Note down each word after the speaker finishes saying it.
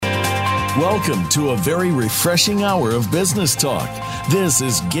Welcome to a very refreshing hour of business talk. This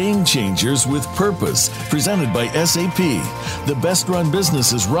is Game Changers with Purpose, presented by SAP. The best-run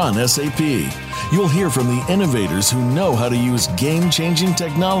businesses run SAP. You'll hear from the innovators who know how to use game-changing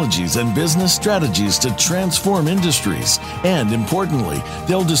technologies and business strategies to transform industries. And importantly,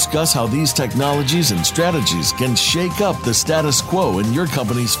 they'll discuss how these technologies and strategies can shake up the status quo in your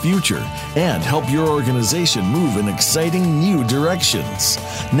company's future and help your organization move in exciting new directions.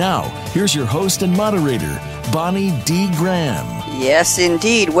 Now, here's your host and moderator, Bonnie D. Graham. Yes,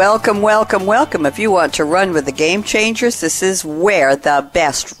 indeed. Welcome, welcome, welcome. If you want to run with the Game Changers, this is where the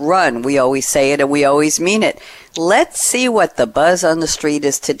best run. We always say it and we always mean it. Let's see what the buzz on the street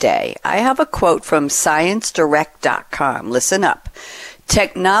is today. I have a quote from ScienceDirect.com. Listen up.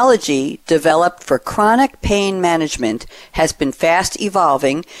 Technology developed for chronic pain management has been fast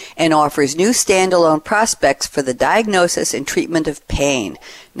evolving and offers new standalone prospects for the diagnosis and treatment of pain.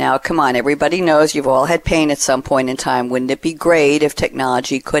 Now, come on, everybody knows you've all had pain at some point in time. Wouldn't it be great if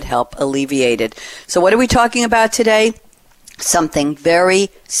technology could help alleviate it? So what are we talking about today? Something very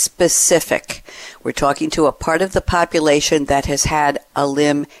specific. We're talking to a part of the population that has had a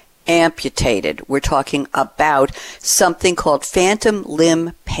limb amputated. We're talking about something called phantom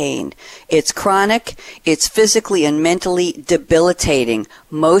limb pain. It's chronic, it's physically and mentally debilitating.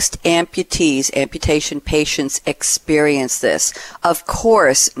 Most amputees, amputation patients experience this. Of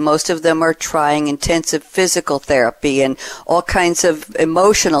course, most of them are trying intensive physical therapy and all kinds of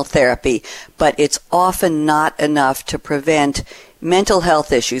emotional therapy, but it's often not enough to prevent mental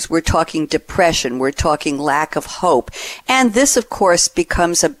health issues. We're talking depression. We're talking lack of hope. And this, of course,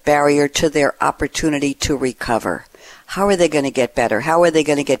 becomes a barrier to their opportunity to recover. How are they going to get better? How are they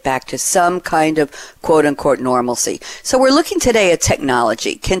going to get back to some kind of quote-unquote normalcy? So we're looking today at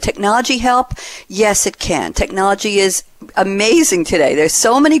technology. Can technology help? Yes, it can. Technology is amazing today. There's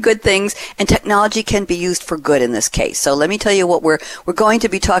so many good things, and technology can be used for good in this case. So let me tell you what we're going to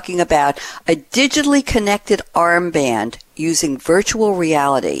be talking about. A digitally connected armband using virtual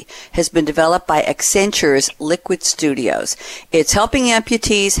reality has been developed by Accenture's Liquid Studios. It's helping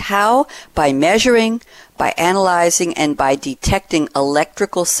amputees how? By measuring, by analyzing, and by detecting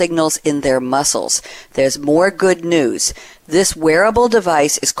electrical signals in their muscles. There's more good news. This wearable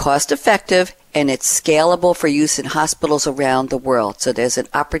device is cost-effective and it's scalable for use in hospitals around the world. So there's an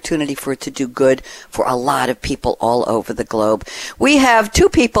opportunity for it to do good for a lot of people all over the globe. We have two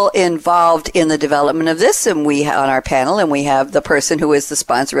people involved in the development of this and on our panel, and we have the person who is the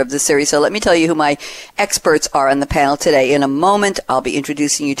sponsor of the series. So let me tell you who my experts are on the panel today. In a moment, I'll be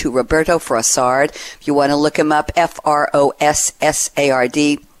introducing you to Roberto Frossard. If you want to look him up,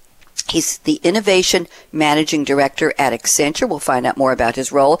 Frossard. He's the Innovation Managing Director at Accenture. We'll find out more about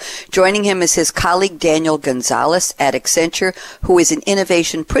his role. Joining him is his colleague Daniel Gonzalez at Accenture, who is an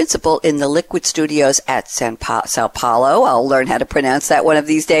Innovation Principal in the Liquid Studios at Sao Paulo. I'll learn how to pronounce that one of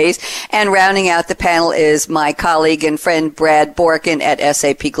these days. And rounding out the panel is my colleague and friend Brad Borkan at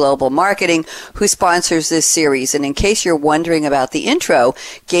SAP Global Marketing, who sponsors this series. And in case you're wondering about the intro,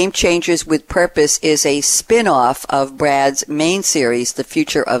 Game Changers with Purpose is a spin-off of Brad's main series, The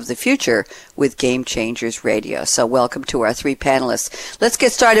Future of the Future, with Game Changers Radio. So welcome to our three panelists. Let's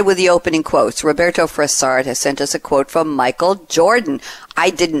get started with the opening quotes. Roberto Frossard has sent us a quote from Michael Jordan. I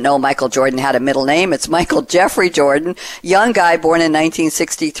didn't know Michael Jordan had a middle name. It's Michael Jeffrey Jordan, young guy born in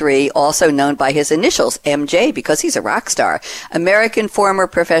 1963, also known by his initials, MJ, because he's a rock star. American former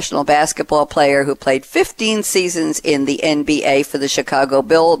professional basketball player who played 15 seasons in the NBA for the Chicago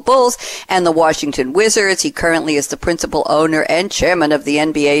Bulls and the Washington Wizards. He currently is the principal owner and chairman of the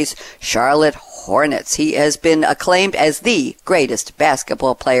NBA's Charlotte Hornets. He has been acclaimed as the greatest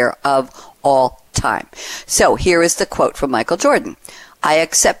basketball player of all time. So here is the quote from Michael Jordan. I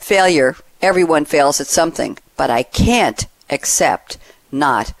accept failure. Everyone fails at something, but I can't accept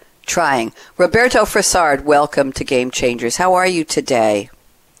not trying. Roberto Frossard, welcome to Game Changers. How are you today?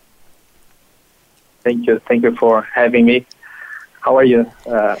 Thank you. Thank you for having me. How are you?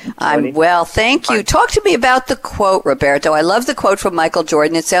 I'm well, thank you. Talk to me about the quote, Roberto. I love the quote from Michael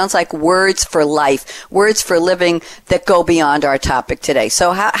Jordan. It sounds like words for life, words for living that go beyond our topic today.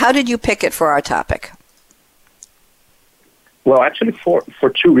 So how did you pick it for our topic? Well, actually, for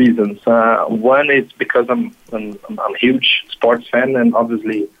two reasons. One is because I'm a huge sports fan, and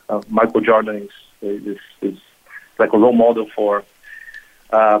obviously Michael Jordan is like a role model for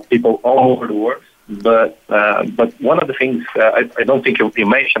people all over the world. But one of the things I don't think you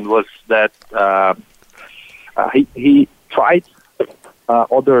mentioned was that he tried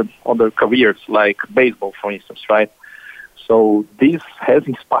other careers like baseball, for instance, right? So this has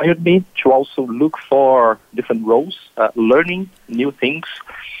inspired me to also look for different roles, learning new things,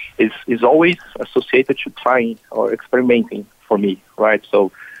 is always associated to trying or experimenting for me, right?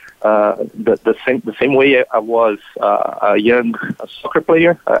 So the same way I was a young soccer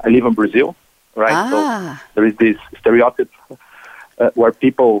player. I live in Brazil, right? So there is this stereotype where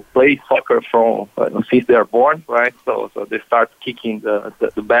people play soccer from since they are born, right? So they start kicking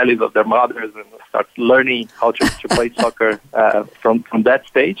the bellies of their mothers and start learning how to play soccer from that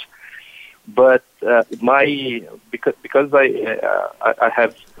stage. But because I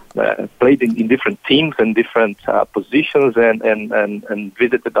have played in different teams and different positions and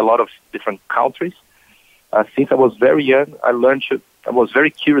visited a lot of different countries. Since I was very young, I was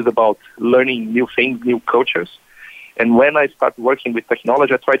very curious about learning new things, new cultures. And when I started working with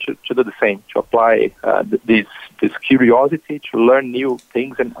technology, I tried to do the same, to apply this curiosity to learn new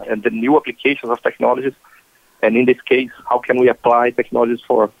things and the new applications of technologies. And in this case, how can we apply technologies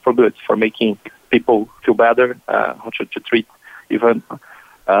for good, for making people feel better, how to treat even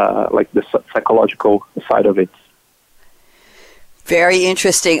like the psychological side of it. Very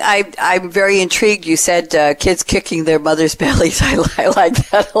interesting. I'm very intrigued. You said kids kicking their mother's bellies. I like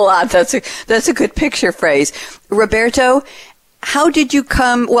that a lot. That's a good picture phrase. Roberto, how did you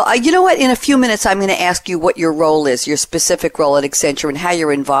come? Well, you know what? In a few minutes, I'm going to ask you what your role is, your specific role at Accenture, and how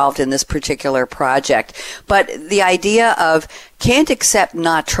you're involved in this particular project. But the idea of can't accept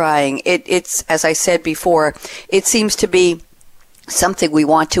not trying, it's, as I said before, it seems to be something we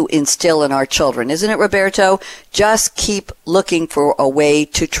want to instill in our children, isn't it, Roberto? Just keep looking for a way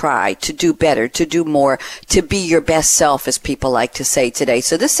to try, to do better, to do more, to be your best self, as people like to say today.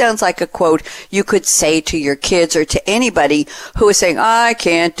 So this sounds like a quote you could say to your kids or to anybody who is saying, I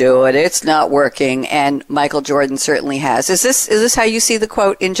can't do it, it's not working, and Michael Jordan certainly has. Is this how you see the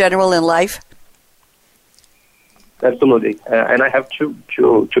quote in general in life? Absolutely. And I have two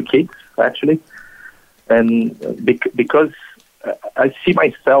kids, actually. And because I see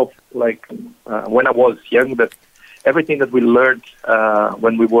myself like when I was young, that everything that we learned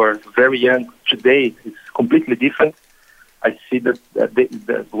when we were very young today is completely different. I see that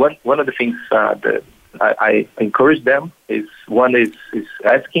one of the things that I encourage them is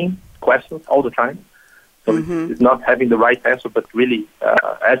asking questions all the time. So it's not having the right answer, but really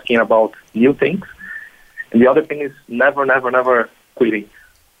asking about new things. And the other thing is never quitting.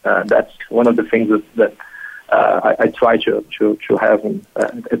 That's one of the things that I try to have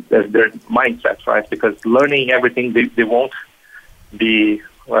as their mindset, right? Because learning everything, they won't be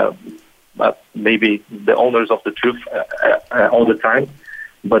maybe the owners of the truth all the time,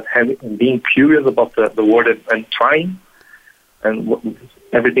 but being curious about the world and trying, and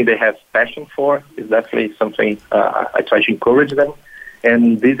everything they have passion for is definitely something I try to encourage them.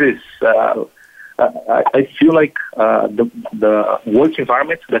 And this is I feel like the work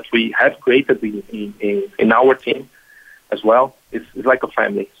environment that we have created in our team as well is like a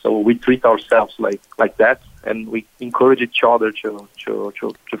family. So we treat ourselves like that, and we encourage each other to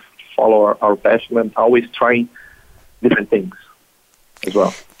follow our passion and always trying different things as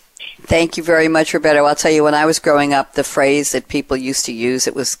well. Thank you very much, Roberto. I'll tell you, when I was growing up, the phrase that people used to use,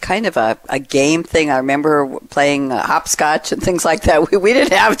 it was kind of a game thing. I remember playing hopscotch and things like that. We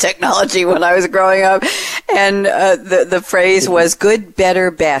didn't have technology when I was growing up. And the phrase was good,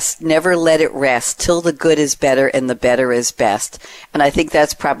 better, best. Never let it rest till the good is better and the better is best. And I think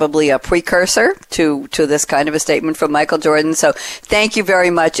that's probably a precursor to this kind of a statement from Michael Jordan. So thank you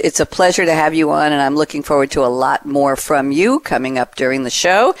very much. It's a pleasure to have you on, and I'm looking forward to a lot more from you coming up during the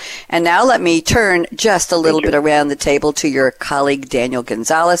show. And now let me turn just a little bit around the table to your colleague, Daniel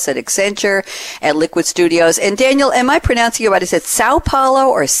Gonzalez at Accenture at Liquid Studios. And Daniel, am I pronouncing it right? Is it Sao Paulo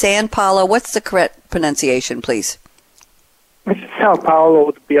or San Paulo? What's the correct pronunciation, please? Sao Paulo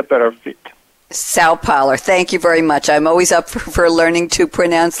would be a better fit. Sao Paulo. Thank you very much. I'm always up for learning to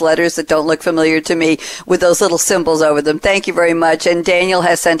pronounce letters that don't look familiar to me with those little symbols over them. Thank you very much. And Daniel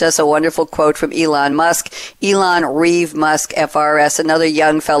has sent us a wonderful quote from Elon Musk. Elon Reeve Musk, FRS, another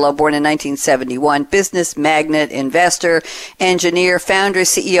young fellow born in 1971, business magnate, investor, engineer, founder,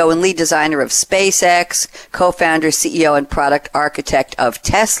 CEO, and lead designer of SpaceX, co-founder, CEO, and product architect of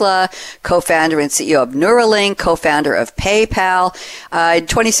Tesla, co-founder and CEO of Neuralink, co-founder of PayPal. In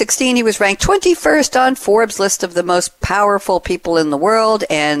 2016, he was ranked 21st on Forbes' list of the most powerful people in the world,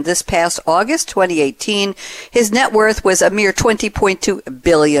 and this past August 2018, his net worth was a mere $20.2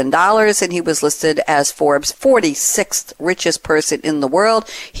 billion, and he was listed as Forbes' 46th richest person in the world.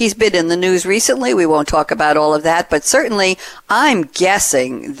 He's been in the news recently. We won't talk about all of that, but certainly I'm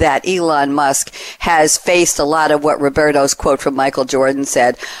guessing that Elon Musk has faced a lot of what Roberto's quote from Michael Jordan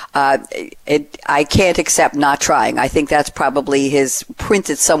said. I can't accept not trying. I think that's probably his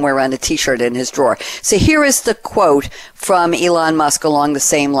printed somewhere on a T-shirt in his drawer. So here is the quote from Elon Musk along the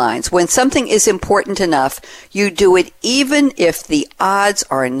same lines. When something is important enough, you do it even if the odds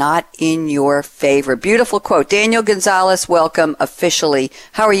are not in your favor. Beautiful quote. Daniel Gonzalez, welcome officially.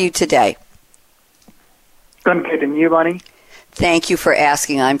 How are you today? I'm good. And you, Bonnie? Thank you for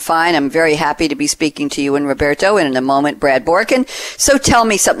asking. I'm fine. I'm very happy to be speaking to you and Roberto, and in a moment, Brad Borkan. So tell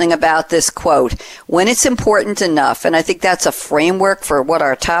me something about this quote. When it's important enough, and I think that's a framework for what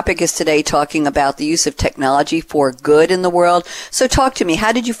our topic is today, talking about the use of technology for good in the world. So talk to me.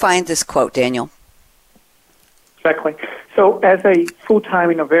 How did you find this quote, Daniel? Exactly. So as a full-time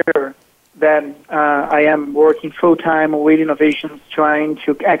innovator, then I am working full-time with innovations, trying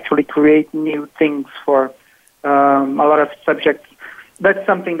to actually create new things for a lot of subjects. That's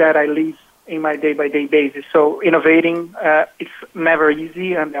something that I live in my day-by-day basis. So innovating, it's never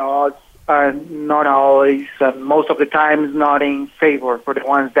easy, and the odds are not always, most of the time, not in favor for the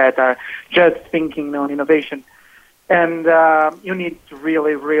ones that are just thinking on innovation. And you need to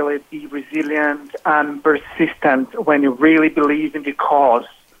really, really be resilient and persistent when you really believe in the cause.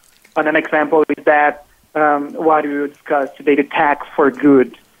 And an example is that what we will discuss today, the tech for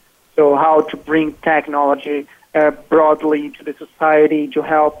good. So how to bring technology broadly to the society to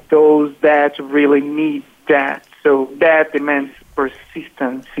help those that really need that. So that demands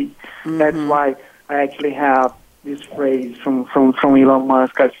persistency. Mm-hmm. That's why I actually have this phrase from Elon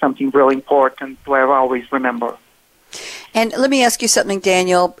Musk as something really important to always remember. And let me ask you something,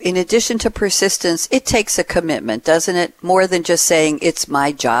 Daniel. In addition to persistence, it takes a commitment, doesn't it? More than just saying, it's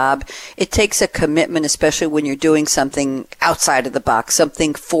my job. It takes a commitment, especially when you're doing something outside of the box,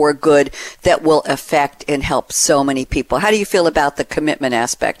 something for good that will affect and help so many people. How do you feel about the commitment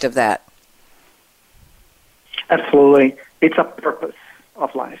aspect of that? Absolutely. It's a purpose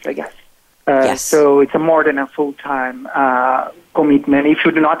of life, I guess. Yes. So it's more than a full-time commitment. If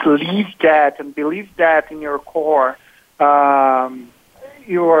you do not live that and believe that in your core,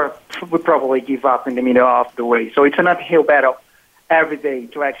 you would probably give up in the middle of the way. So it's an uphill battle every day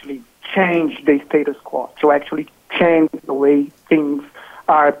to actually change the status quo, to actually change the way things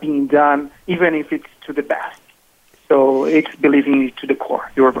are being done, even if it's to the best. So it's believing it to the core.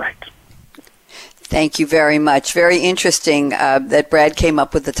 You're right. Thank you very much. Very interesting that Brad came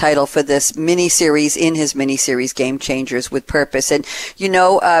up with the title for this mini-series in his mini-series, Game Changers with Purpose. And, you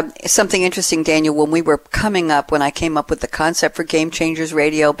know, something interesting, Daniel, when we were when I came up with the concept for Game Changers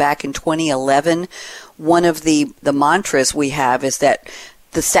Radio back in 2011, one of the mantras we have is that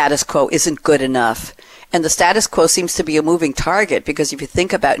the status quo isn't good enough. And the status quo seems to be a moving target, because if you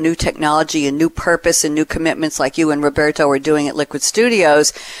think about new technology and new purpose and new commitments like you and Roberto are doing at Liquid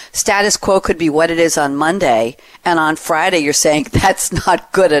Studios, status quo could be what it is on Monday. And on Friday, you're saying that's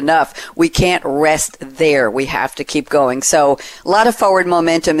not good enough. We can't rest there. We have to keep going. So a lot of forward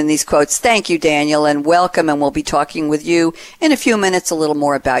momentum in these quotes. Thank you, Daniel, and welcome. And we'll be talking with you in a few minutes a little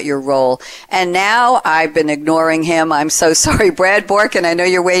more about your role. And now I've been ignoring him. I'm so sorry. Brad Borkan, I know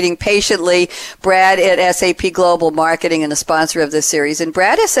you're waiting patiently. Brad at SAP Global Marketing and the sponsor of this series. And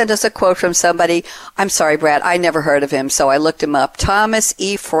Brad has sent us a quote from somebody. I'm sorry, Brad, I never heard of him, so I looked him up. Thomas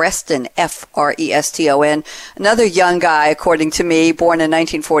E. Freston, F-R-E-S-T-O-N, another young guy, according to me, born in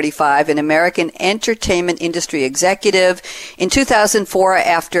 1945, an American entertainment industry executive. In 2004,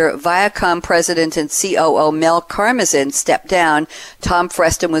 after Viacom president and COO Mel Karmazin stepped down, Tom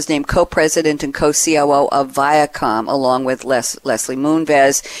Freston was named co-president and co-COO of Viacom, along with Leslie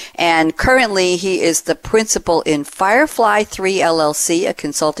Moonves. And currently, he is the principal in Firefly 3 LLC, a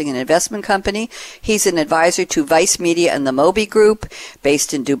consulting and investment company. He's an advisor to Vice Media and the Moby Group,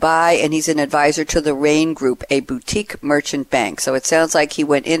 based in Dubai, and he's an advisor to the Rain Group, a boutique merchant bank. So it sounds like he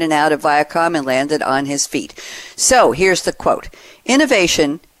went in and out of Viacom and landed on his feet. So here's the quote.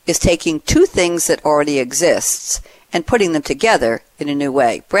 Innovation is taking two things that already exists and putting them together in a new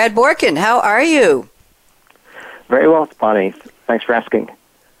way. Brad Borkan, how are you? Very well, Bonnie. Thanks for asking.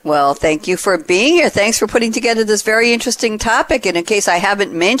 Well, thank you for being here. Thanks for putting together this very interesting topic. And in case I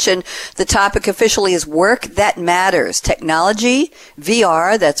haven't mentioned, the topic officially is work that matters. Technology,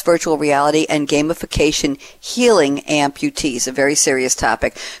 VR, that's virtual reality, and gamification, healing amputees, a very serious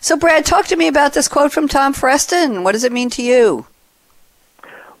topic. So, Brad, talk to me about this quote from Tom Freston. What does it mean to you?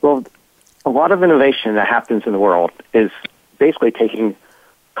 Well, a lot of innovation that happens in the world is basically taking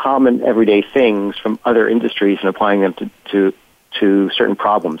common everyday things from other industries and applying them to certain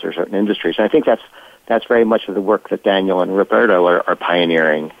problems or certain industries. And I think that's very much of the work that Daniel and Roberto are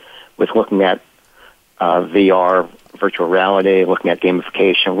pioneering, with looking at VR, virtual reality, looking at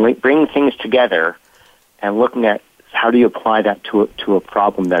gamification, bringing things together and looking at how do you apply that to a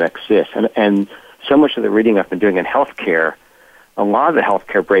problem that exists. And so much of the reading I've been doing in healthcare, a lot of the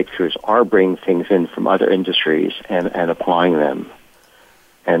healthcare breakthroughs are bringing things in from other industries and applying them.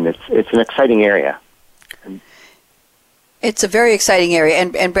 And it's an exciting area. It's a very exciting area.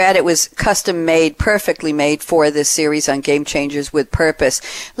 And Brad, it was custom made, perfectly made for this series on Game Changers with Purpose.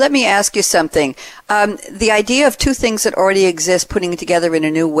 Let me ask you something. The idea of two things that already exist, putting it together in a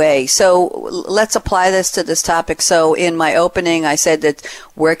new way. So let's apply this to this topic. So in my opening, I said that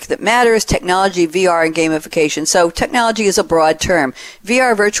work that matters, technology, VR, and gamification. So technology is a broad term.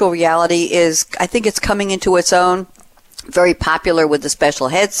 VR, virtual reality, I think it's coming into its own. Very popular with the special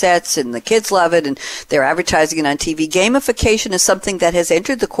headsets, and the kids love it, and they're advertising it on TV. Gamification is something that has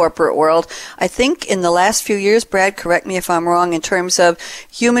entered the corporate world, I think, in the last few years. Brad, correct me if I'm wrong, in terms of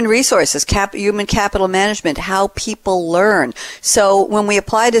human resources, human capital management, how people learn. So when we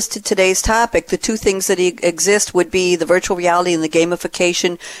apply this to today's topic, the two things that exist would be the virtual reality and the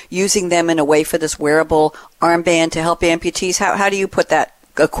gamification, using them in a way for this wearable armband to help amputees. How do you put that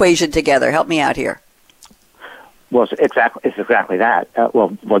equation together? Help me out here. Well, it's exactly that. Well,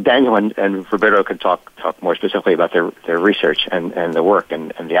 Daniel and Roberto can talk more specifically about their research and the work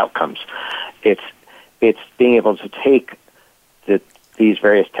and the outcomes. It's being able to take these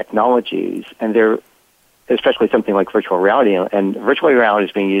various technologies, and they're especially something like virtual reality. And virtual reality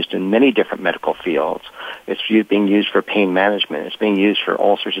is being used in many different medical fields. It's being used for pain management. It's being used for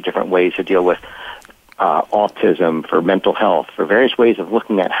all sorts of different ways to deal with autism, for mental health, for various ways of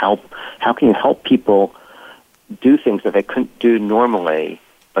looking at how can you help people do things that they couldn't do normally,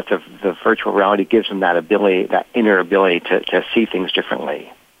 but the virtual reality gives them that ability, that inner ability to see things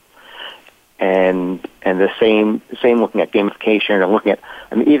differently. And the same looking at gamification,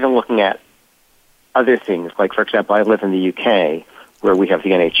 or even looking at other things. Like, for example, I live in the UK, where we have the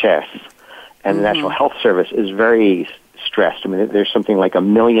NHS, and the National Health Service is very stressed. I mean, there's something like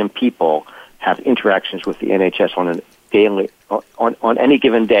 1 million people have interactions with the NHS on a daily. On any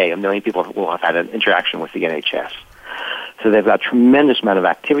given day, 1 million people will have had an interaction with the NHS. So they've got a tremendous amount of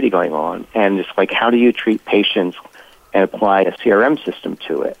activity going on, and it's like, how do you treat patients and apply a CRM system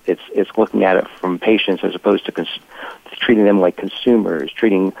to it? It's looking at it from patients as opposed to treating them like consumers,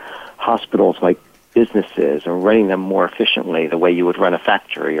 treating hospitals like businesses, and running them more efficiently the way you would run a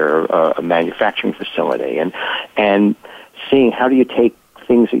factory or a manufacturing facility, and seeing how do you take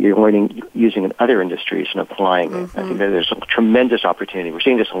things that you're learning using in other industries and applying it. I think that there's a tremendous opportunity. We're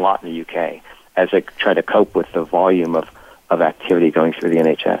seeing this a lot in the UK as they try to cope with the volume of activity going through the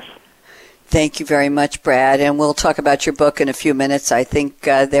NHS. Thank you very much, Brad. And we'll talk about your book in a few minutes. I think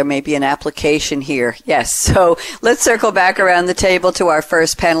there may be an application here. Yes. So let's circle back around the table to our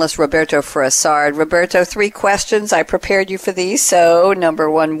first panelist, Roberto Frossard. Roberto, 3 questions. I prepared you for these. So number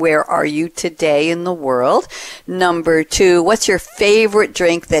 1, where are you today in the world? Number 2, what's your favorite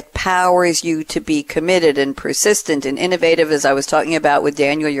drink that powers you to be committed and persistent and innovative, as I was talking about with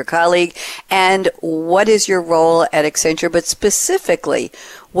Daniel, your colleague? And what is your role at Accenture? But specifically,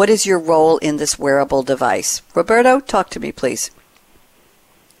 what is your role in this wearable device? Roberto, talk to me, please.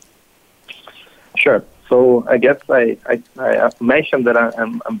 Sure. So I guess I mentioned that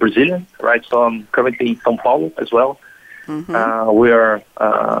I'm Brazilian, right? So I'm currently in São Paulo as well. We are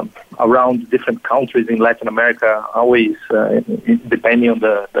around different countries in Latin America, always depending on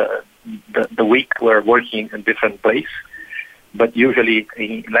the week we're working in different places. But usually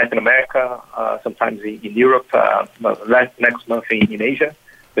in Latin America, sometimes in Europe, next month in Asia.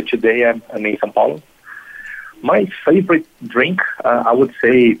 But today I'm in São Paulo. My favorite drink, I would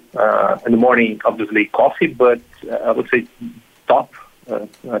say, in the morning, obviously coffee, but I would say top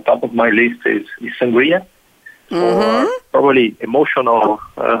of my list is sangria. Or probably emotional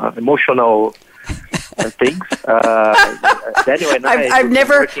things. Daniel and I've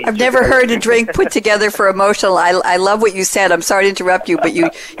never heard a drink put together for emotional. I love what you said. I'm sorry to interrupt you, but you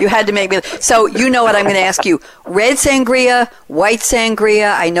had to make me. So you know what I'm going to ask you: red sangria, white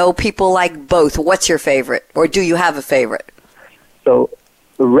sangria. I know people like both. What's your favorite, or do you have a favorite? So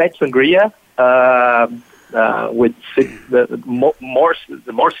red sangria with the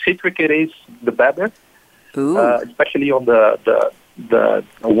more citric it is, the better. Especially on the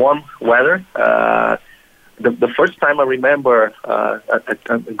warm weather. The first time I remember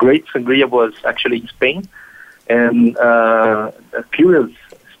a great sangria was actually in Spain. And a curious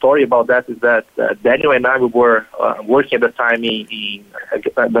story about that is that Daniel and I were working at the time in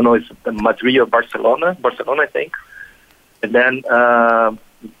I don't know, it's Madrid or Barcelona, I think. And then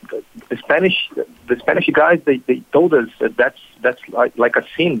the Spanish guys, they told us that that's like a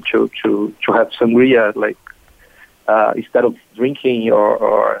sin to have sangria, like instead of drinking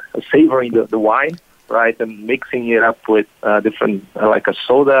or savoring the wine, right, and mixing it up with different like a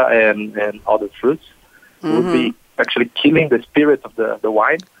soda and other fruits. It would be actually killing the spirit of the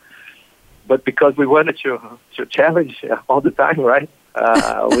wine. But because we wanted to challenge all the time, right?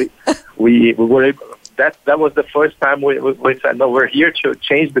 We were able. That was the first time we said, no, we're here to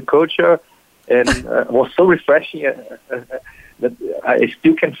change the culture, and it was so refreshing that I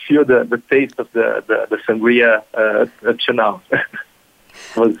still can feel the taste of the sangria to now.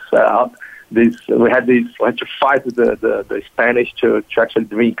 We had to fight with the Spanish to actually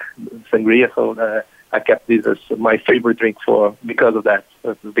drink sangria, so I kept this as my favorite drink because of that,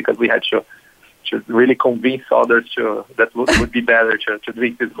 because we had to really convince others that would be better to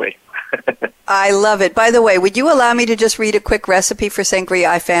drink this way. I love it. By the way, would you allow me to just read a quick recipe for sangria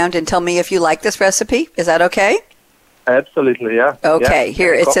I found and tell me if you like this recipe? Is that okay? Absolutely, yeah. Okay, yeah.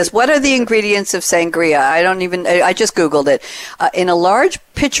 here it says, what are the ingredients of sangria? I just Googled it. In a large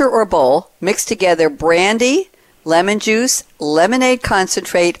pitcher or bowl, mix together brandy, lemon juice, lemonade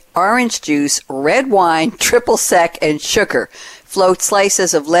concentrate, orange juice, red wine, triple sec, and sugar. Float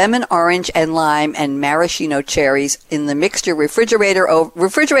slices of lemon, orange, and lime and maraschino cherries in the mixture.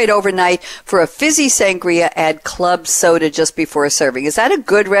 Refrigerate overnight for a fizzy sangria. Add club soda just before serving. Is that a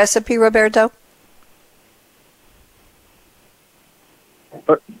good recipe, Roberto?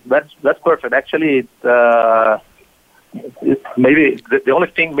 That's perfect. Actually, it's maybe the only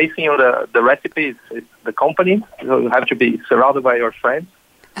thing missing on the recipe is the company. You have to be surrounded by your friends.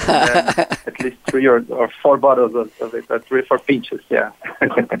 At least 3 or 4 bottles of it, 3 or 4 pinches. Yeah.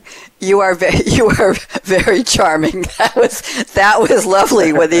 You are very charming. That was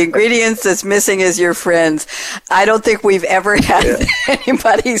lovely. When the ingredients that's missing is your friends. I don't think we've ever had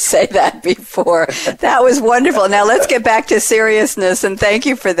anybody say that before. That was wonderful. Now let's get back to seriousness, and thank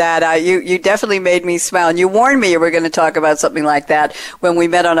you for that. You definitely made me smile. And you warned me you were going to talk about something like that when we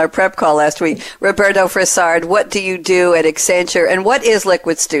met on our prep call last week. Roberto Frossard, what do you do at Accenture, and what is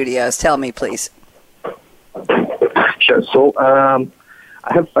Liquid Studios? Tell me, please. Sure. So I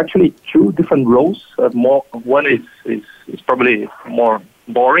have actually 2 different roles. One is probably more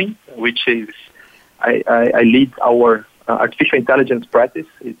boring, which is I lead our artificial intelligence practice.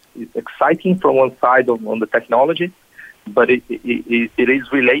 It's exciting from one side on the technology, but it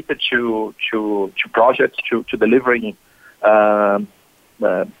is related to projects, to delivering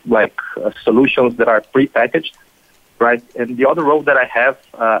solutions that are prepackaged. Right, and the other role that I have,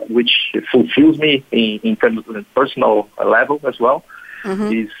 which fulfills me in terms of personal level as well,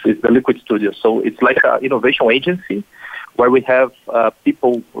 is the Liquid Studio. So it's like an innovation agency where we have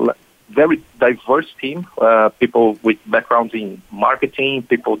people, very diverse team, people with backgrounds in marketing,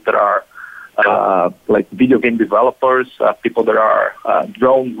 people that are like video game developers, people that are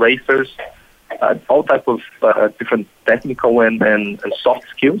drone racers, all type of different technical and soft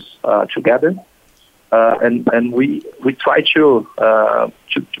skills together. And we try to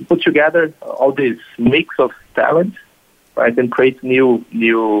put together all this mix of talent, right, and create new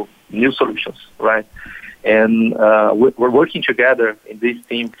solutions, right. And we're working together in this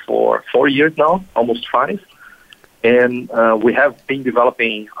team for 4 years now, almost 5, and we have been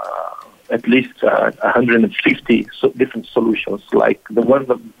developing at least 150 different solutions, like the one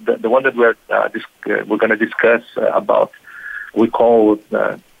that we're going to discuss about. We call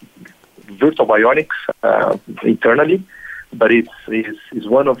virtual bionics internally, but it's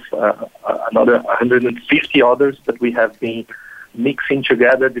one of another 150 others that we have been mixing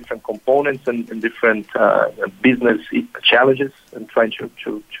together different components and different business challenges and trying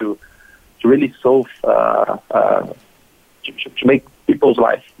to really solve to make people's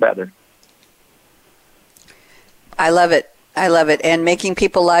life better. I love it. And making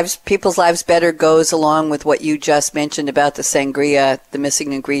people's lives better goes along with what you just mentioned about the sangria. The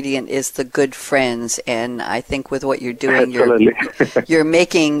missing ingredient is the good friends. And I think with what you're doing, you're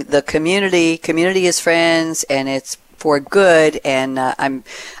making the community is friends, and it's for good, and I'm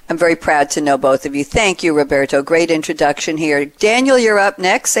very proud to know both of you. Thank you, Roberto. Great introduction here. Daniel, you're up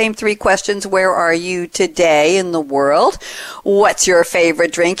next. Same 3 questions. Where are you today in the world? What's your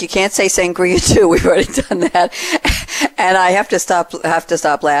favorite drink? You can't say sangria too. We've already done that. And I have to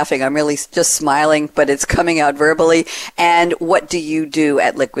stop laughing. I'm really just smiling, but it's coming out verbally. And what do you do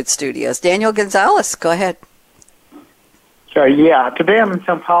at Liquid Studios? Daniel Gonzalez, go ahead. So yeah, today I'm in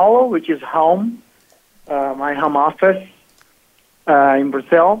Sao Paulo, which is home. My home office in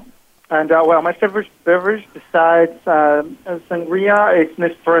Brazil. And, my favorite beverage besides sangria is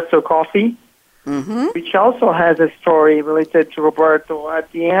Nespresso coffee, which also has a story related to Roberto.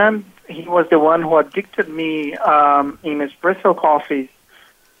 At the end, he was the one who addicted me in espresso coffees.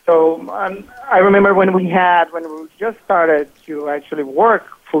 So I remember when we just started to actually work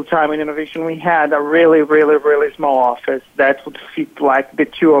full-time in innovation, we had a really, really, really small office that would fit like the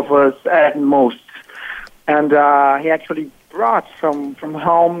 2 of us at most. And he actually brought from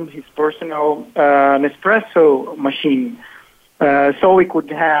home his personal Nespresso machine, so we could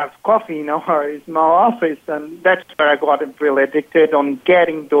have coffee in our small office. And that's where I got really addicted on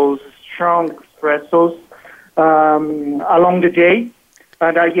getting those strong espressos along the day.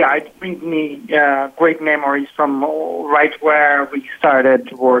 And it brings me great memories from right where we started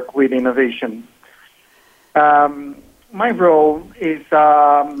to work with innovation. My role is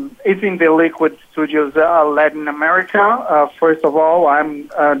in the Liquid Studios Latin America. First of all, I'm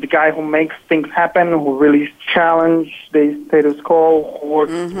the guy who makes things happen, who really challenge the status quo, who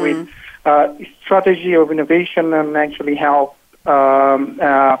works with strategy of innovation and actually help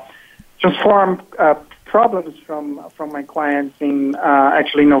transform problems from my clients in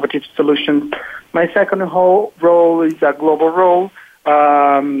actually innovative solutions. My second role is a global role.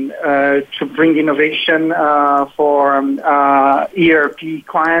 To bring innovation for ERP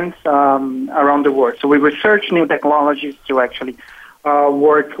clients around the world. So we research new technologies to actually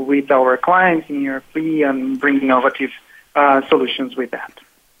work with our clients in ERP and bring innovative solutions with that.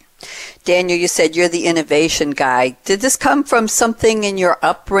 Daniel, you said you're the innovation guy. Did this come from something in your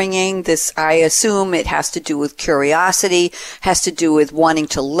upbringing? I assume it has to do with curiosity, has to do with wanting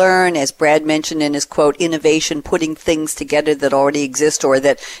to learn, as Brad mentioned in his quote, innovation, putting things together that already exist or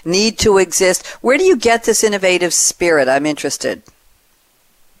that need to exist. Where do you get this innovative spirit? I'm interested.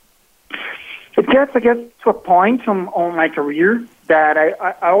 It gets, I guess, to a point on my career that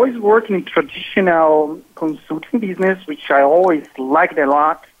I always worked in traditional consulting business, which I always liked a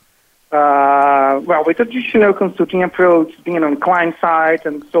lot. With a traditional consulting approach, being on client side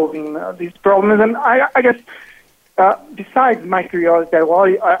and solving these problems. And I guess, besides my curiosity,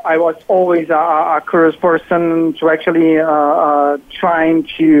 I was always a curious person to actually trying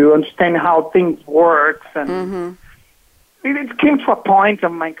to understand how things work. And it came to a point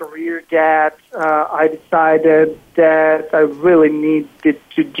of my career that I decided that I really needed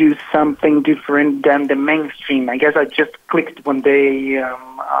to do something different than the mainstream. I guess I just clicked one day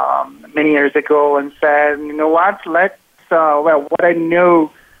many years ago and said, you know what, what I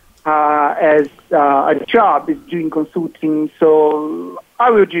know as a job is doing consulting, so I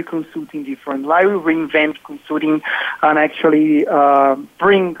will do consulting different. I will reinvent consulting and actually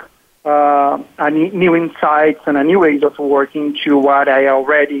bring new insights and a new ways of working to what I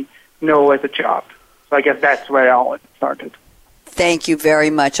already know as a job. So I guess that's where all it started. Thank you very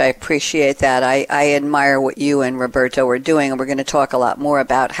much. I appreciate that. I admire what you and Roberto are doing, and we're going to talk a lot more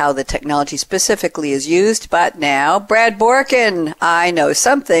about how the technology specifically is used. But now, Brad Borkan, I know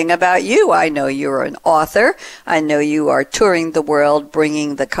something about you. I know you're an author. I know you are touring the world,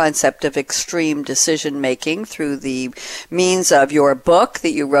 bringing the concept of extreme decision-making through the means of your book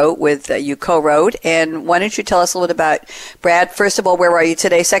that you wrote you co-wrote. And why don't you tell us a little bit about, Brad, first of all, where are you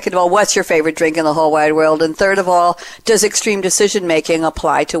today? Second of all, what's your favorite drink in the whole wide world? And third of all, does extreme decision-making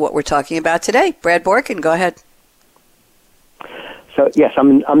apply to what we're talking about today? Brad Borkan, go ahead. So, yes,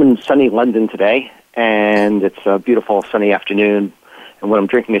 I'm in sunny London today, and it's a beautiful sunny afternoon, and what I'm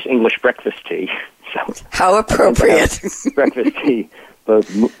drinking is English breakfast tea. So how appropriate. Breakfast tea,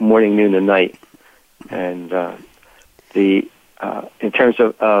 both morning, noon, and night. And in terms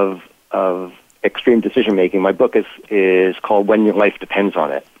of extreme decision-making, my book is called When Your Life Depends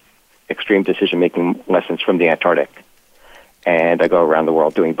on It, Extreme Decision-Making Lessons from the Antarctic. And I go around the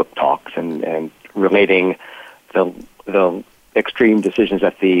world doing book talks and relating the extreme decisions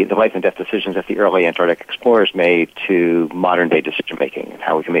the life and death decisions that the early Antarctic explorers made to modern day decision making and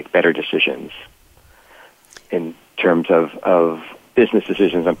how we can make better decisions in terms of business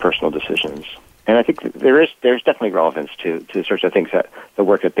decisions and personal decisions. And I think there's definitely relevance to the sorts of things that the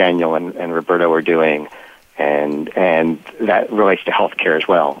work that Daniel and Roberto are doing, and that relates to healthcare as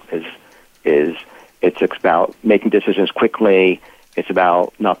well. It's about making decisions quickly. It's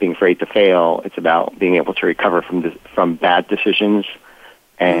about not being afraid to fail. It's about being able to recover from bad decisions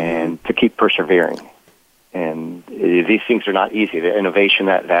and to keep persevering. And these things are not easy. The innovation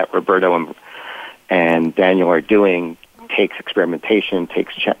that Roberto and Daniel are doing takes experimentation,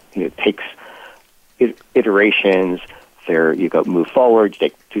 takes iterations. You go move forward,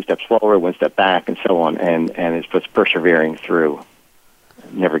 take 2 steps forward, 1 step back, and so on. And it's just persevering through,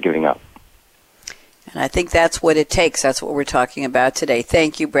 never giving up. And I think that's what it takes. That's what we're talking about today.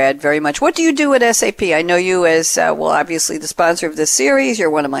 Thank you, Brad, very much. What do you do at SAP? I know you as, obviously the sponsor of this series. You're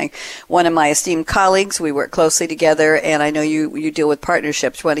one of my esteemed colleagues. We work closely together, and I know you deal with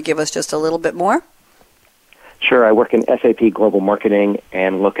partnerships. You want to give us just a little bit more? Sure. I work in SAP Global Marketing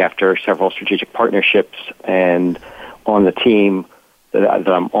and look after several strategic partnerships. And on the team that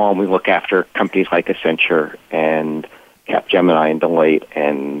I'm on, we look after companies like Accenture and Capgemini and Deloitte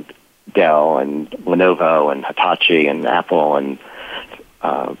and Dell and Lenovo and Hitachi and Apple and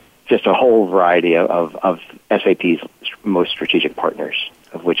just a whole variety of SAP's most strategic partners,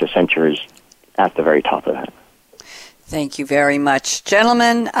 of which Accenture is at the very top of that. Thank you very much.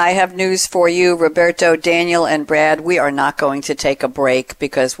 Gentlemen, I have news for you. Roberto, Daniel, and Brad, we are not going to take a break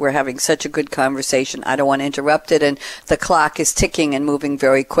because we're having such a good conversation. I don't want to interrupt it, and the clock is ticking and moving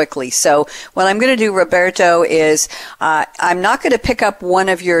very quickly. So what I'm going to do, Roberto, is I'm not going to pick up one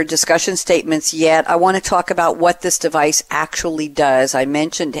of your discussion statements yet. I want to talk about what this device actually does. I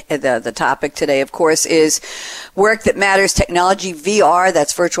mentioned the topic today, of course, is work that matters, technology, VR,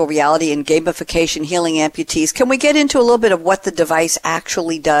 that's virtual reality, and gamification, healing amputees. Can we get into a little bit of what the device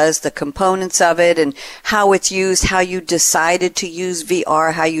actually does, the components of it, and how it's used, how you decided to use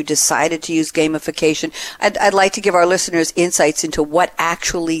VR, how you decided to use gamification? I'd like to give our listeners insights into what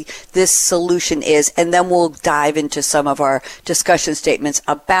actually this solution is, and then we'll dive into some of our discussion statements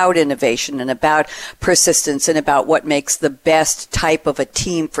about innovation and about persistence and about what makes the best type of a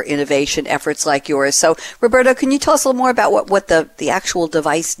team for innovation efforts like yours. So, Roberto, can you tell us a little more about what the actual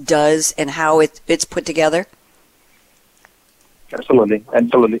device does and how it's put together? Absolutely.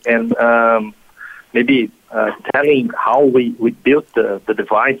 And maybe telling how we built the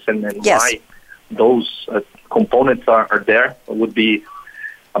device and yes. why those components are there would be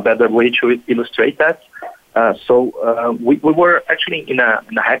a better way to illustrate that. So we were actually in a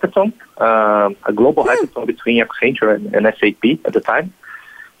hackathon, a global hackathon between Accenture and SAP at the time.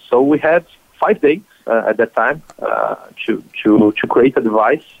 So we had 5 days at that time to create a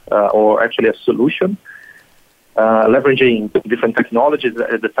device or actually a solution. Leveraging different technologies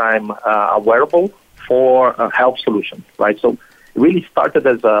at the time, a wearable for a health solution, right? So it really started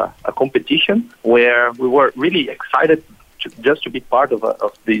as a competition where we were really excited just to be part of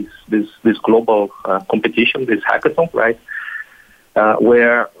this global competition, this hackathon, right?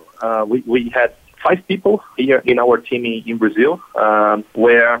 Where we had 5 people here in our team in Brazil,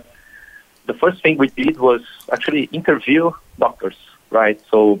 where the first thing we did was actually interview doctors, right?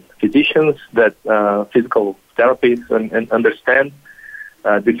 So physicians that physical therapists and understand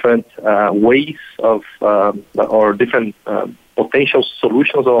different ways of or different potential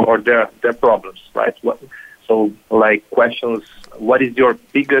solutions or their problems, right? So like questions: what is your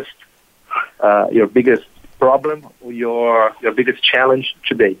biggest problem, your biggest challenge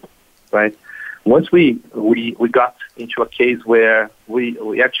today, right? Once we got into a case where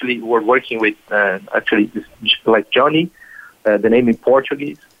we actually were working with this, like Johnny, the name in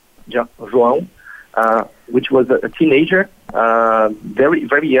Portuguese, João, which was a teenager, very,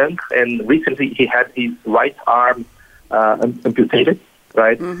 very young, and recently he had his right arm amputated,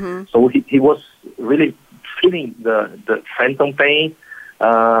 right? Mm-hmm. So he was really feeling the phantom pain.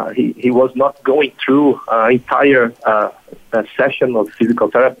 He was not going through entire session of physical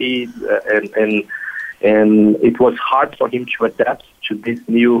therapy, and it was hard for him to adapt to this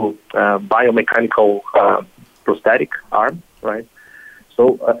new biomechanical prosthetic arm, right?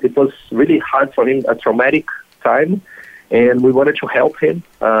 So it was really hard for him, a traumatic time, and we wanted to help him,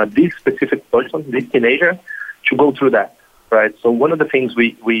 this specific person, this teenager, to go through that, right? So one of the things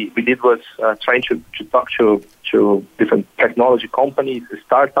we did was trying to talk to different technology companies,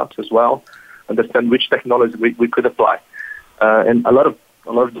 startups as well, understand which technology we could apply. And a lot of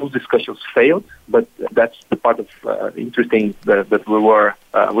those discussions failed, but that's the part of interesting that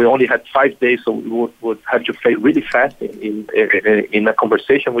we only had 5 days, so we would have to fail really fast in a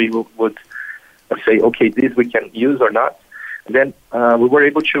conversation. We would say, okay, this we can use or not. And then we were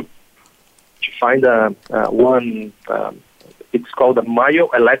able to find one. It's called a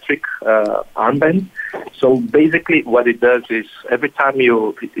myoelectric armband. So basically, what it does is every time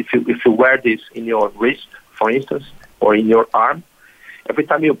if you wear this in your wrist, for instance, or in your arm, every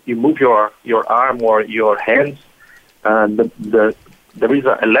time you move your arm or your hands, there is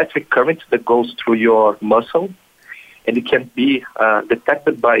an electric current that goes through your muscle, and it can be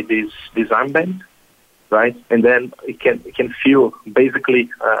detected by this armband, right? And then it can feel basically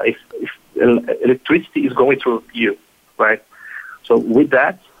if electricity is going through you, right? So with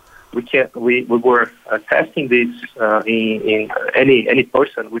that, we were testing this in any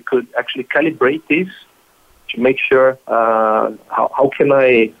person. We could actually calibrate this to make sure how can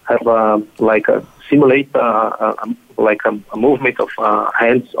I have simulate a movement of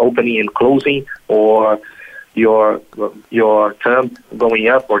hands opening and closing, or your thumb going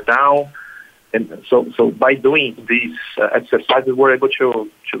up or down. And so by doing these exercises, we're able to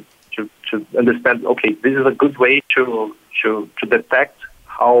understand, okay, this is a good way to detect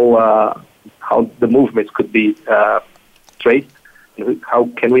how the movements could be traced, and how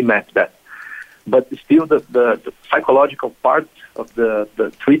can we match that. but still the psychological part of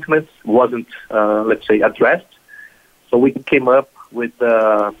the treatment wasn't, let's say, addressed. So we came up with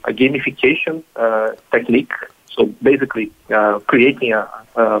a gamification technique. So basically, creating a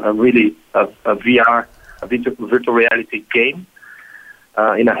VR, a virtual reality game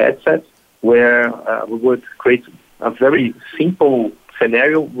in a headset, where we would create a very simple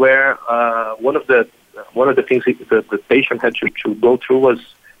scenario where one of the things the patient had to go through was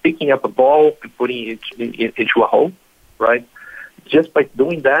picking up a ball and putting it into a hole, right? Just by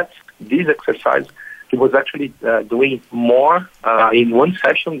doing that, this exercise, he was actually doing more in one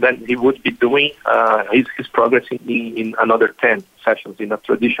session than he would be doing his progress in another 10 sessions in a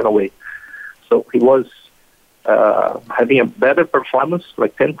traditional way. So he was having a better performance,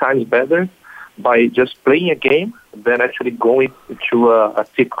 like 10 times better, by just playing a game than actually going to a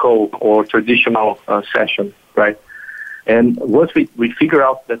typical or traditional session, right? And once we figured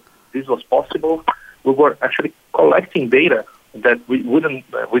out that this was possible, we were actually collecting data that we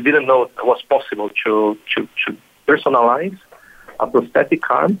didn't know it was possible to personalize a prosthetic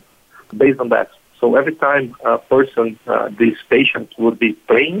arm based on that. So every time a person, this patient would be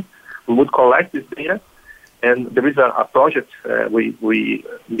playing, we would collect this data. And there is a project we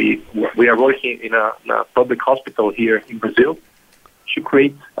are working in a public hospital here in Brazil to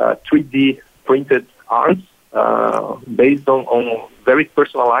create 3D printed arms based on very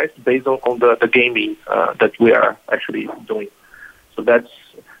personalized, based on the gaming that we are actually doing. So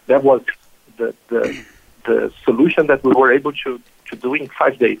that was the solution that we were able to do in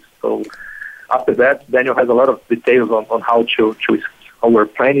 5 days. So after that, Daniel has a lot of details on how we're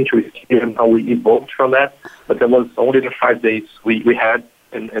planning to scale and how we evolved from that. But that was only the 5 days we had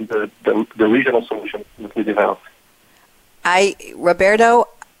and the regional solution that we developed. Roberto,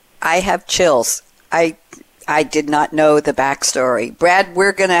 I have chills. I did not know the backstory. Brad,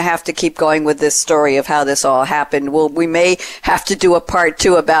 we're going to have to keep going with this story of how this all happened. We may have to do a part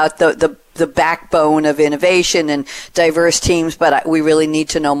 2 about the backbone of innovation and diverse teams, but we really need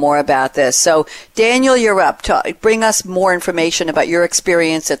to know more about this. So, Daniel, you're up. Bring us more information about your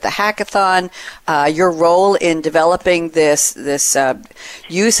experience at the hackathon, your role in developing this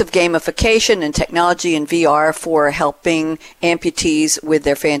use of gamification and technology in VR for helping amputees with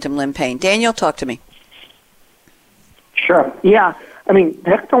their phantom limb pain. Daniel, talk to me. Sure. Yeah. I mean,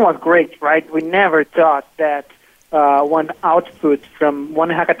 the hackathon was great, right? We never thought that one output from one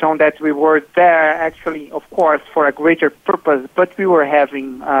hackathon that we were there actually, of course, for a greater purpose, but we were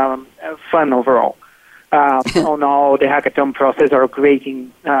having fun overall. On all the hackathon process or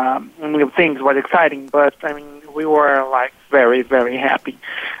creating new things was exciting, but I mean, we were like very, very happy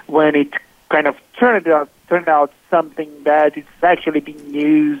when it kind of turned out something that is actually being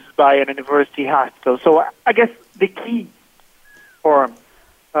used by an university hospital. So I guess the key for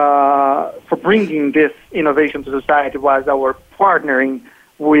bringing this innovation to society was our partnering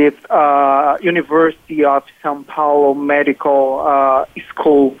with University of São Paulo Medical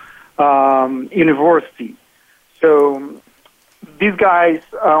School University. So these guys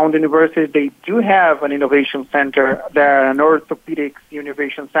on the university, they do have an innovation center. They're an orthopedics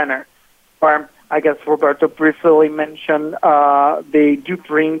innovation center, where I guess Roberto briefly mentioned they do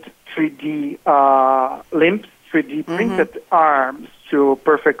print 3D limbs, 3D printed arms to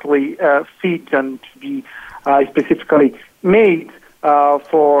perfectly fit and to be specifically made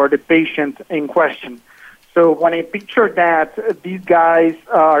for the patient in question. So when I picture that, these guys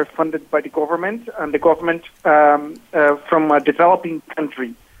are funded by the government, and the government from a developing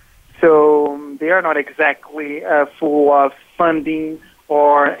country. So they are not exactly full of funding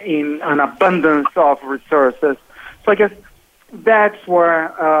or in an abundance of resources. So I guess that's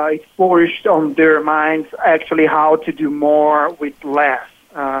where it flourished on their minds, actually, how to do more with less.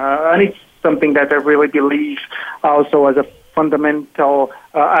 And it's something that I really believe also as a fundamental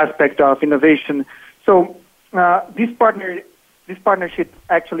aspect of innovation. So this partnership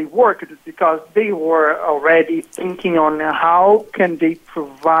actually worked because they were already thinking on how can they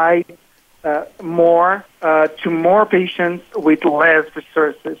provide more to more patients with less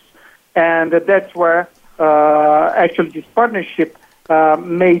resources. And that's where actually this partnership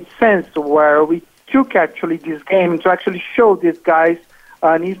made sense, where we took actually this game to actually show these guys,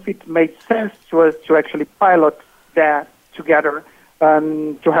 and if it made sense to us to actually pilot that together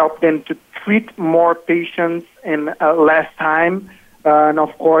and to help them to treat more patients in less time, and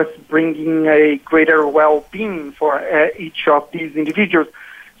of course bringing a greater well-being for each of these individuals.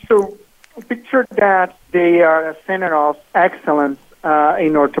 So picture that they are a center of excellence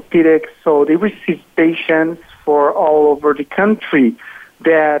in orthopedics, so they receive patients for all over the country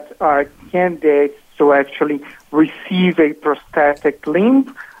that are candidates to actually receive a prosthetic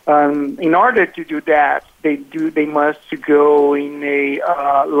limb In order to do that, they must go in a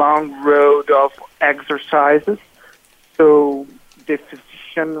long road of exercises. So the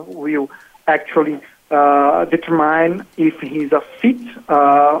physician will actually determine if he's a fit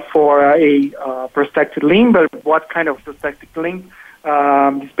for a prosthetic limb, but what kind of prosthetic limb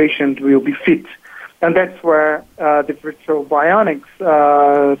this patient will be fit. And that's where the virtual bionics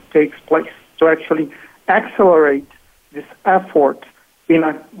takes place to actually accelerate this effort in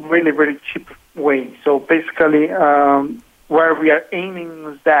a really, really cheap way. So basically, where we are aiming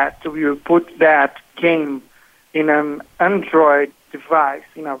is that we will put that game in an Android device,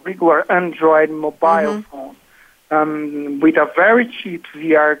 in a regular Android mobile phone, with a very cheap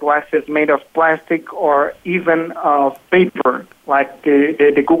VR glasses made of plastic or even of paper, like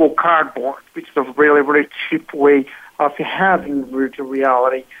the Google Cardboard, which is a really, really cheap way of having virtual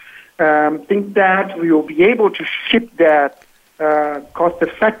reality. Think that we will be able to ship that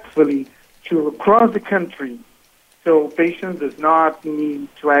cost-effectively to across the country. So patients does not need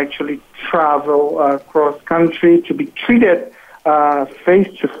to actually travel across country to be treated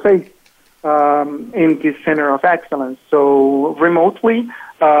face-to-face in this center of excellence. So remotely,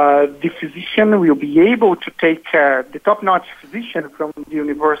 the physician will be able to take care, the top-notch physician from the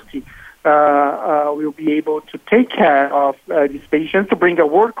university will be able to take care of these patients to bring a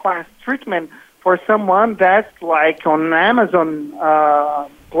world-class treatment for someone that's like on Amazon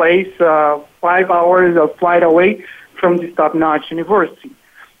place 5 hours of flight away from this top-notch university.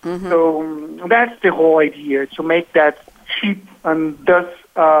 So that's the whole idea, to make that cheap, and thus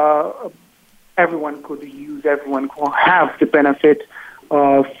everyone could have the benefit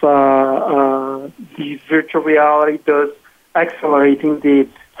of the virtual reality, thus accelerating the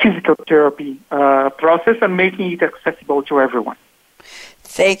physical therapy process and making it accessible to everyone.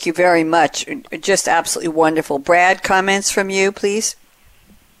 Thank you very much. Just absolutely wonderful. Brad, comments from you, please?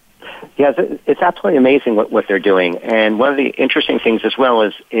 Yes, it's absolutely amazing what they're doing. And one of the interesting things as well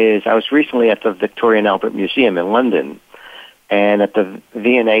is I was recently at the Victoria and Albert Museum in London. And at the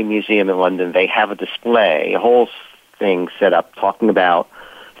V&A Museum in London, they have a display, a whole thing set up talking about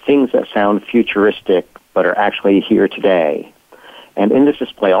things that sound futuristic but are actually here today. And in this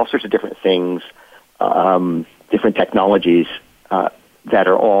display, all sorts of different things, different technologies that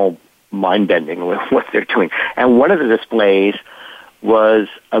are all mind-bending with what they're doing. And one of the displays was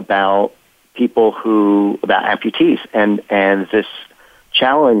about about amputees. And this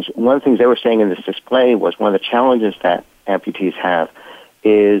challenge, one of the things they were saying in this display was one of the challenges that amputees have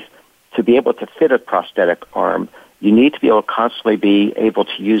is to be able to fit a prosthetic arm, you need to be able to constantly be able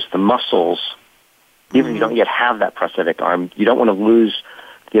to use the muscles. Even if you don't yet have that prosthetic arm, you don't want to lose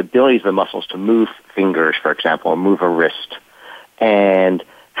the abilities of the muscles to move fingers, for example, or move a wrist. And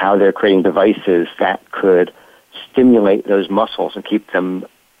how they're creating devices that could stimulate those muscles and keep them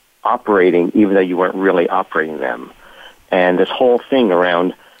operating even though you weren't really operating them. And this whole thing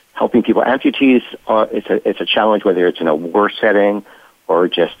around helping people, amputees, it's a challenge whether it's in a war setting or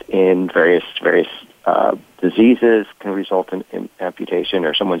just in various diseases can result in amputation,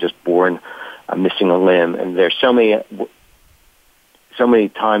 or someone just born missing a limb. And there's so many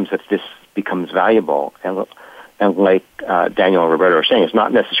times that this becomes valuable. And like Daniel and Roberto are saying, it's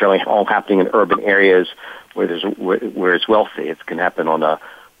not necessarily all happening in urban areas where it's wealthy. It can happen on a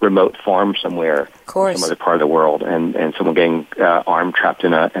remote farm somewhere, some other part of the world, and someone getting arm trapped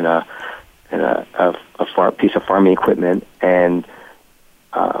in a piece of farming equipment, and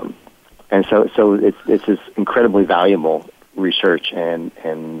so it's this incredibly valuable research and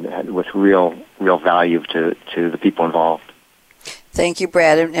with real value to the people involved. Thank you,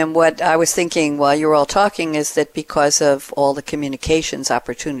 Brad. And what I was thinking while you were all talking is that because of all the communications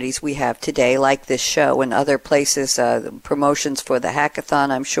opportunities we have today, like this show and other places, promotions for the hackathon,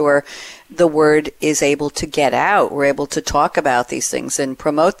 I'm sure the word is able to get out. We're able to talk about these things and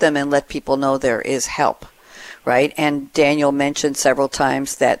promote them and let people know there is help. Right? And Daniel mentioned several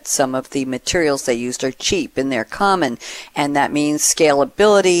times that some of the materials they used are cheap and they're common. And that means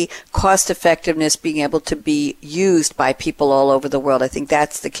scalability, cost effectiveness, being able to be used by people all over the world. I think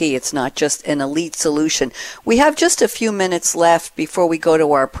that's the key. It's not just an elite solution. We have just a few minutes left before we go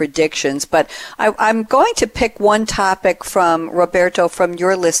to our predictions, but I'm going to pick one topic from Roberto from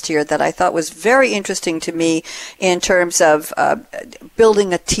your list here that I thought was very interesting to me in terms of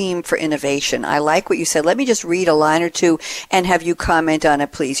building a team for innovation. I like what you said. Let me just read a line or two and have you comment on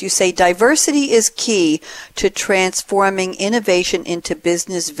it, please. You say, diversity is key to transforming innovation into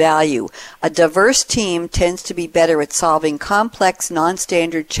business value. A diverse team tends to be better at solving complex,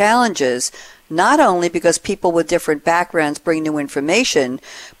 non-standard challenges, not only because people with different backgrounds bring new information,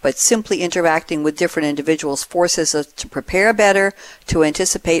 but simply interacting with different individuals forces us to prepare better, to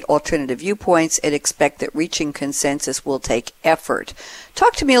anticipate alternative viewpoints, and expect that reaching consensus will take effort.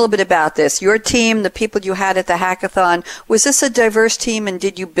 Talk to me a little bit about this. Your team, the people you had at the hackathon, was this a diverse team, and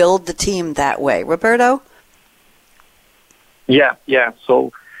did you build the team that way? Roberto? Yeah.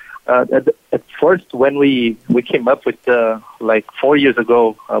 So at first, when we came up with, 4 years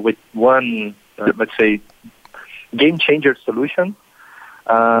ago, with one, let's say, game changer solution,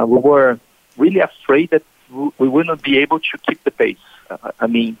 we were really afraid that we would not be able to keep the pace.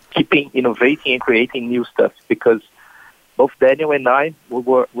 Keeping innovating and creating new stuff, because both Daniel and I,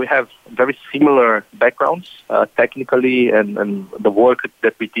 we have very similar backgrounds, technically, and the work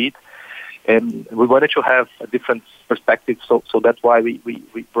that we did. And we wanted to have a different perspective, so that's why we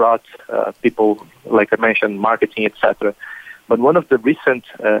brought people, like I mentioned, marketing, etc. But one of the recent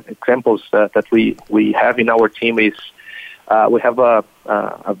examples that we have in our team is we have a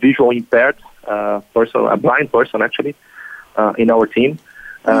visual impaired person, a blind person actually, in our team,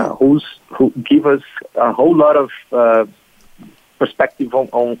 who give us a whole lot of perspective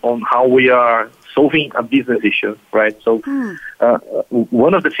on how we are solving a business issue, right? So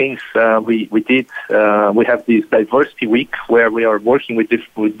one of the things we did, we have this diversity week where we are working with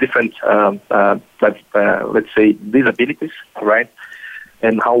different, let's say, disabilities, right?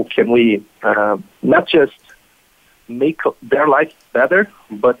 And how can we not just make their life better,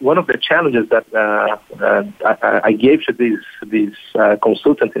 but one of the challenges that I gave to this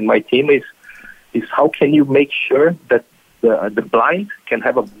consultant in my team is how can you make sure that the blind can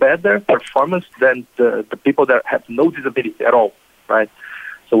have a better performance than the people that have no disability at all, right?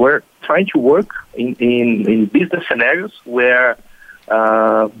 So we're trying to work in business scenarios where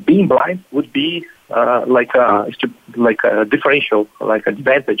being blind would be like a differential, like an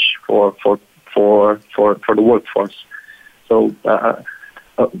advantage for the workforce. So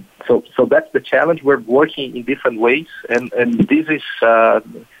that's the challenge. We're working in different ways, and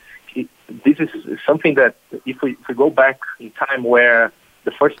this is something that if we go back in time, where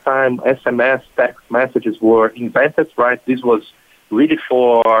the first time SMS text messages were invented, right? This was really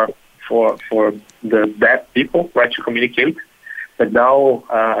for the deaf people, right, to communicate. But now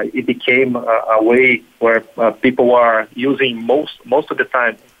it became a way where people are using most of the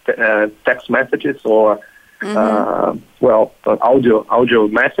time text messages or audio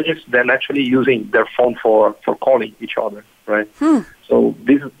messages than actually using their phone for calling each other, right? So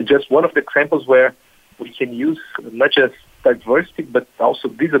this is just one of the examples where we can use not just diversity but also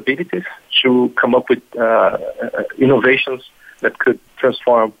disabilities to come up with innovations that could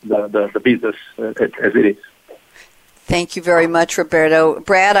transform the business as it is. Thank you very much, Roberto.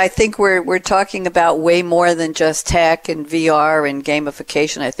 Brad, I think we're talking about way more than just tech and VR and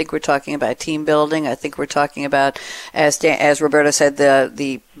gamification. I think we're talking about team building. I think we're talking about, as Roberto said,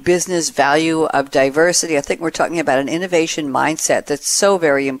 the business value of diversity. I think we're talking about an innovation mindset that's so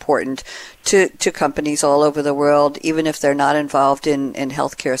very important to companies all over the world, even if they're not involved in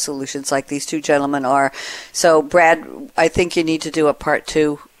healthcare solutions like these two gentlemen are. So, Brad, I think you need to do a part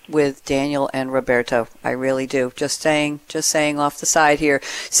 2 with Daniel and Roberto. I really do. Just saying off the side here.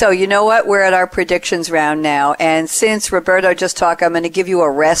 So you know what? We're at our predictions round now. And since Roberto just talked, I'm going to give you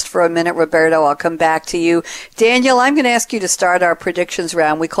a rest for a minute, Roberto. I'll come back to you. Daniel, I'm going to ask you to start our predictions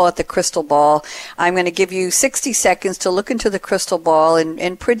round. We call it the crystal ball. I'm going to give you 60 seconds to look into the crystal ball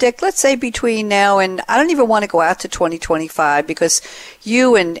and predict, let's say between now and, I don't even want to go out to 2025 because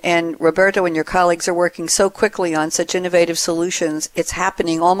you and Roberto and your colleagues are working so quickly on such innovative solutions. It's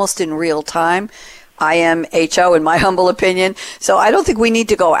happening almost in real time. IMHO, in my humble opinion. So I don't think we need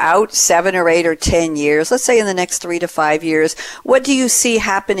to go out 7 or 8 or 10 years. Let's say in the next 3 to 5 years. What do you see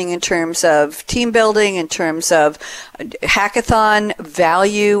happening in terms of team building, in terms of hackathon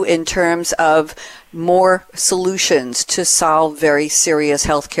value, in terms of more solutions to solve very serious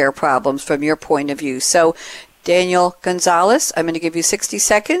healthcare problems from your point of view? So, Daniel Gonzalez, I'm going to give you 60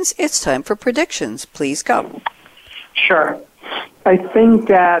 seconds. It's time for predictions. Please go. Sure. I think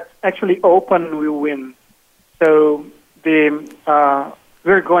that actually open will win. So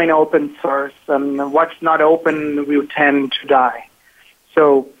we're going open source, and what's not open will tend to die.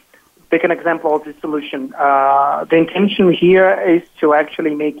 So take an example of the solution. The intention here is to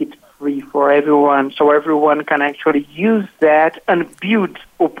actually make it free for everyone, so everyone can actually use that and build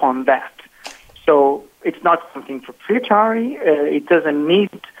upon that. So it's not something proprietary. It doesn't need,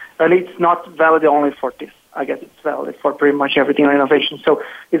 and it's not valid only for this. I guess it's valid for pretty much everything in innovation. So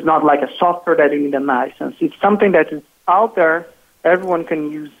it's not like a software that you need a license. It's something that is out there, everyone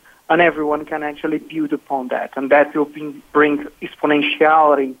can use, and everyone can actually build upon that. And that will bring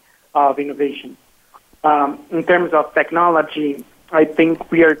exponentiality of innovation. In terms of technology, I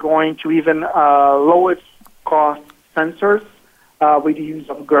think we are going to even lowest cost sensors with the use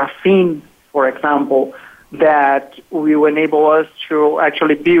of graphene, for example, that will enable us to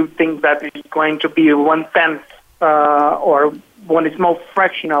actually build things that is going to be 1/10 or one small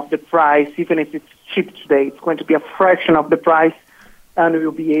fraction of the price, even if it's cheap today. It's going to be a fraction of the price, and we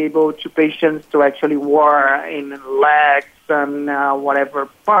will be able to patients to actually wear in legs and whatever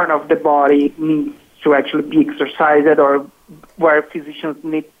part of the body needs to actually be exercised, or where physicians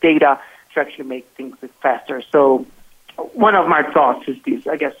need data to actually make things faster. So one of my thoughts is this.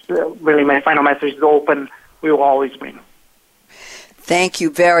 I guess really my final message is open. We will always win. Thank you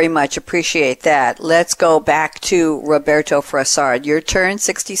very much. Appreciate that. Let's go back to Roberto Frossard. Your turn,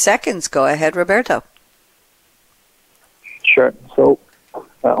 60 seconds. Go ahead, Roberto. Sure. So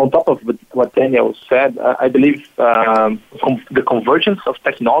on top of what Daniel said, I believe the convergence of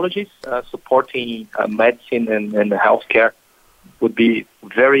technologies supporting medicine and healthcare would be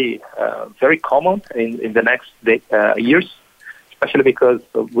very common in the next years, especially because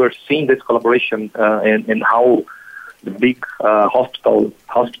we're seeing this collaboration in how the big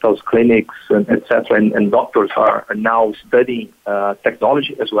hospitals, clinics, and etc., and doctors are now studying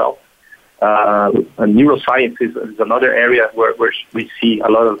technology as well. Neuroscience is another area where we see a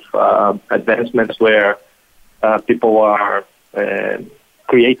lot of advancements where people are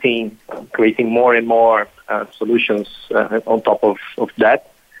creating more and more solutions on top of that.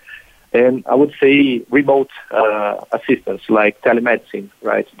 And I would say remote assistance like telemedicine,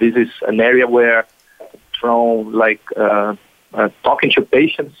 right? This is an area where from talking to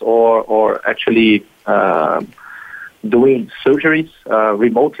patients or actually doing surgeries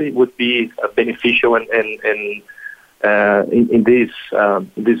remotely would be beneficial in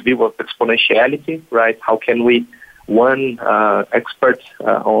this view of exponentiality, right? How can we one expert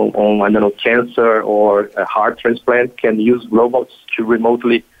on I don't know, cancer or a heart transplant can use robots to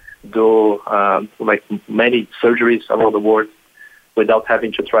remotely do many surgeries around the world without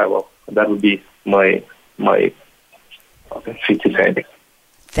having to travel? That would be my 50 cents.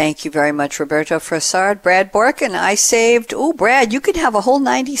 Thank you very much, Roberto Frossard. Brad Borkan, I saved. Oh, Brad, you could have a whole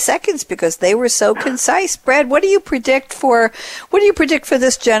 90 seconds because they were so concise. Brad, what do you predict for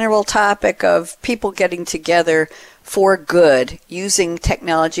this general topic of people getting together for good, using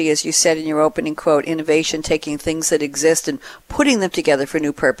technology, as you said in your opening quote, innovation, taking things that exist and putting them together for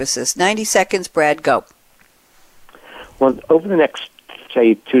new purposes? 90 seconds, Brad, go. Well, over the next,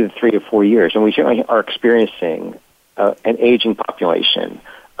 say, 2 to 3 or 4 years, and we certainly are experiencing an aging population,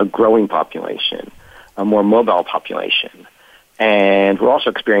 a growing population, a more mobile population. And we're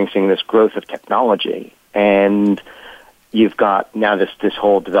also experiencing this growth of technology. And you've got now this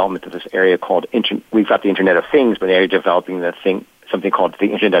whole development of this area called, we've got the Internet of Things, but they're developing something called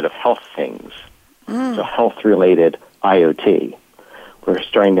the Internet of Health Things. So health-related IoT. We're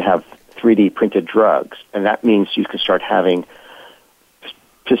starting to have 3D printed drugs, and that means you can start having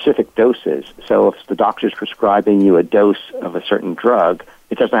specific doses. So if the doctor's prescribing you a dose of a certain drug,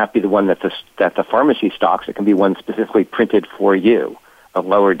 it doesn't have to be the one that the pharmacy stocks. It can be one specifically printed for you, a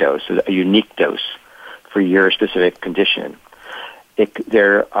lower dose, a unique dose for your specific condition.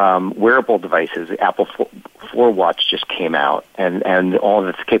 They're wearable devices. The Apple 4 watch just came out, and all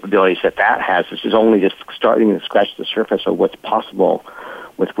the capabilities that has. This is only just starting to scratch the surface of what's possible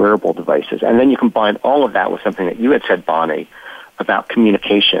with wearable devices. And then you combine all of that with something that you had said, Bonnie, about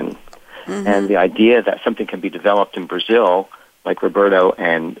communication, and the idea that something can be developed in Brazil, like Roberto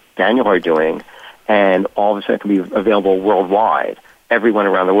and Daniel are doing, and all of a sudden can be available worldwide. Everyone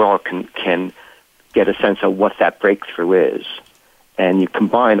around the world can get a sense of what that breakthrough is. And you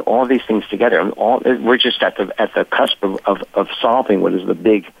combine all these things together, and we're just at the cusp of solving what is the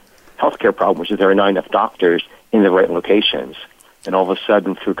big healthcare problem, which is there are not enough doctors in the right locations. And all of a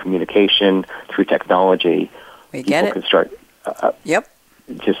sudden, through communication, through technology, people can start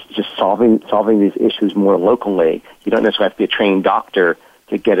just solving these issues more locally. You don't necessarily have to be a trained doctor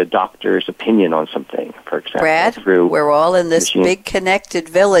to get a doctor's opinion on something, for example. Brad, we're all in this big connected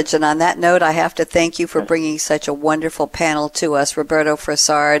village, and on that note, I have to thank you for bringing such a wonderful panel to us, Roberto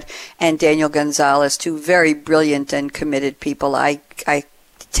Frossard and Daniel Gonzalez, two very brilliant and committed people. I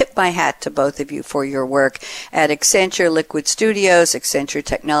tip my hat to both of you for your work at Accenture Liquid Studios, Accenture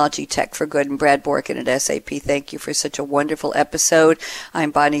Technology, Tech for Good, and Brad Borkan at SAP. Thank you for such a wonderful episode.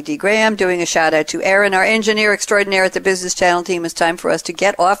 I'm Bonnie D. Graham doing a shout out to Aaron, our engineer extraordinaire at the Business Channel team. It's time for us to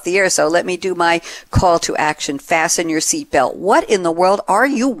get off the air, so let me do my call to action. Fasten your seatbelt. What in the world are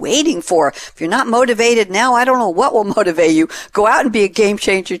you waiting for? If you're not motivated now, I don't know what will motivate you. Go out and be a game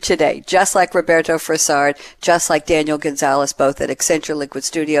changer today, just like Roberto Frossard, just like Daniel Gonzalez, both at Accenture Liquid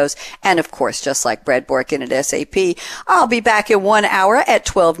Studios studios. And of course, just like Brad Borkan at SAP, I'll be back in 1 hour at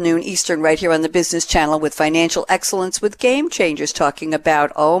 12 noon Eastern right here on the Business Channel with Financial Excellence with Game Changers, talking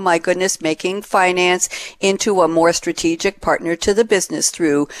about, oh my goodness, making finance into a more strategic partner to the business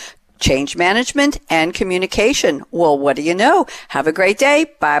through change management and communication. Well, what do you know? Have a great day.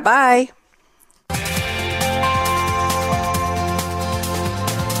 Bye-bye.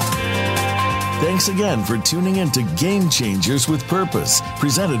 Thanks again for tuning in to Game Changers with Purpose,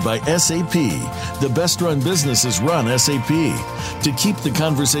 presented by SAP. The best-run businesses run SAP. To keep the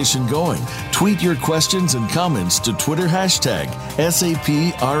conversation going, tweet your questions and comments to Twitter hashtag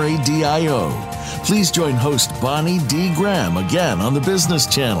SAPRADIO. Please join host Bonnie D. Graham again on the Business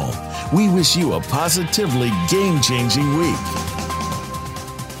Channel. We wish you a positively game-changing week.